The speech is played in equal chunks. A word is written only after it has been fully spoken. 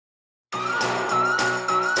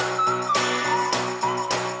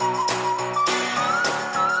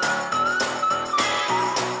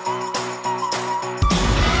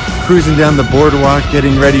cruising down the boardwalk,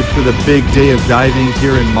 getting ready for the big day of diving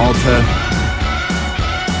here in Malta.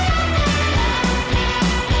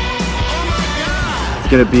 It's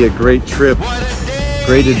gonna be a great trip,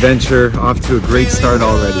 great adventure, off to a great start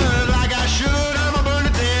already.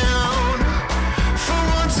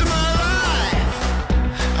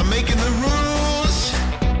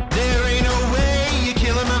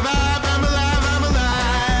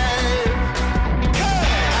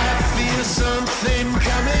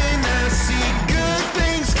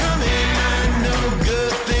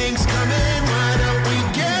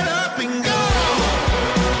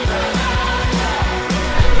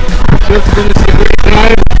 Just finished a great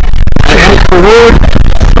dive. I had for wood.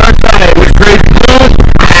 Start dive with great food.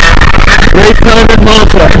 Great time in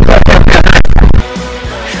Malta.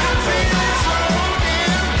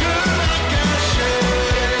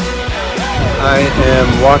 I am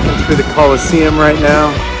walking through the Colosseum right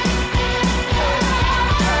now.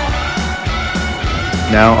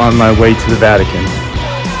 Now on my way to the Vatican.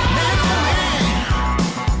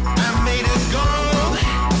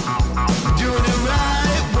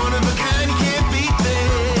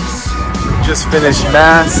 Just finished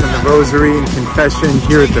Mass and the Rosary and Confession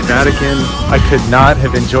here at the Vatican. I could not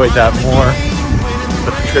have enjoyed that more,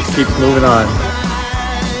 but the trip keeps moving on.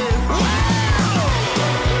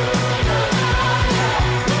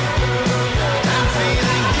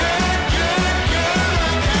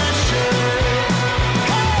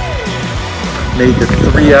 Made the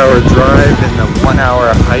 3-hour drive and the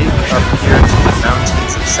 1-hour hike up here to the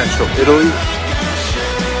mountains of central Italy.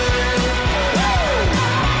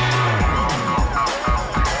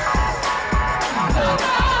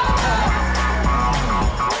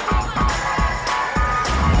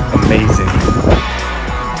 Amazing.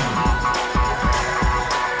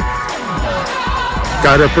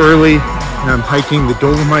 Got up early and I'm hiking the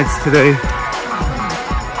Dolomites today.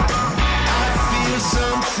 Feel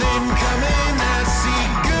something coming, I see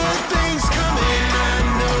good things coming, I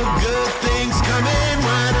know good things coming,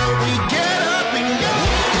 why don't we get up and go?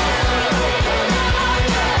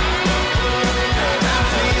 I'm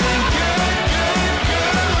feeling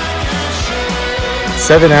good,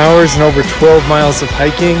 7 hours and over 12 miles of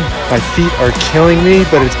hiking. My feet are killing me,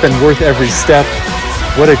 but it's been worth every step.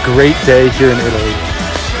 What a great day here in Italy.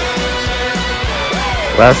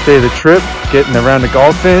 Last day of the trip, getting around to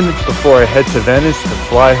Golfin before I head to Venice to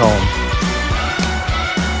fly home.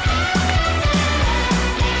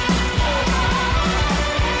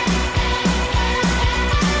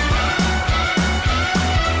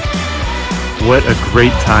 What a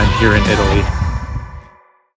great time here in Italy.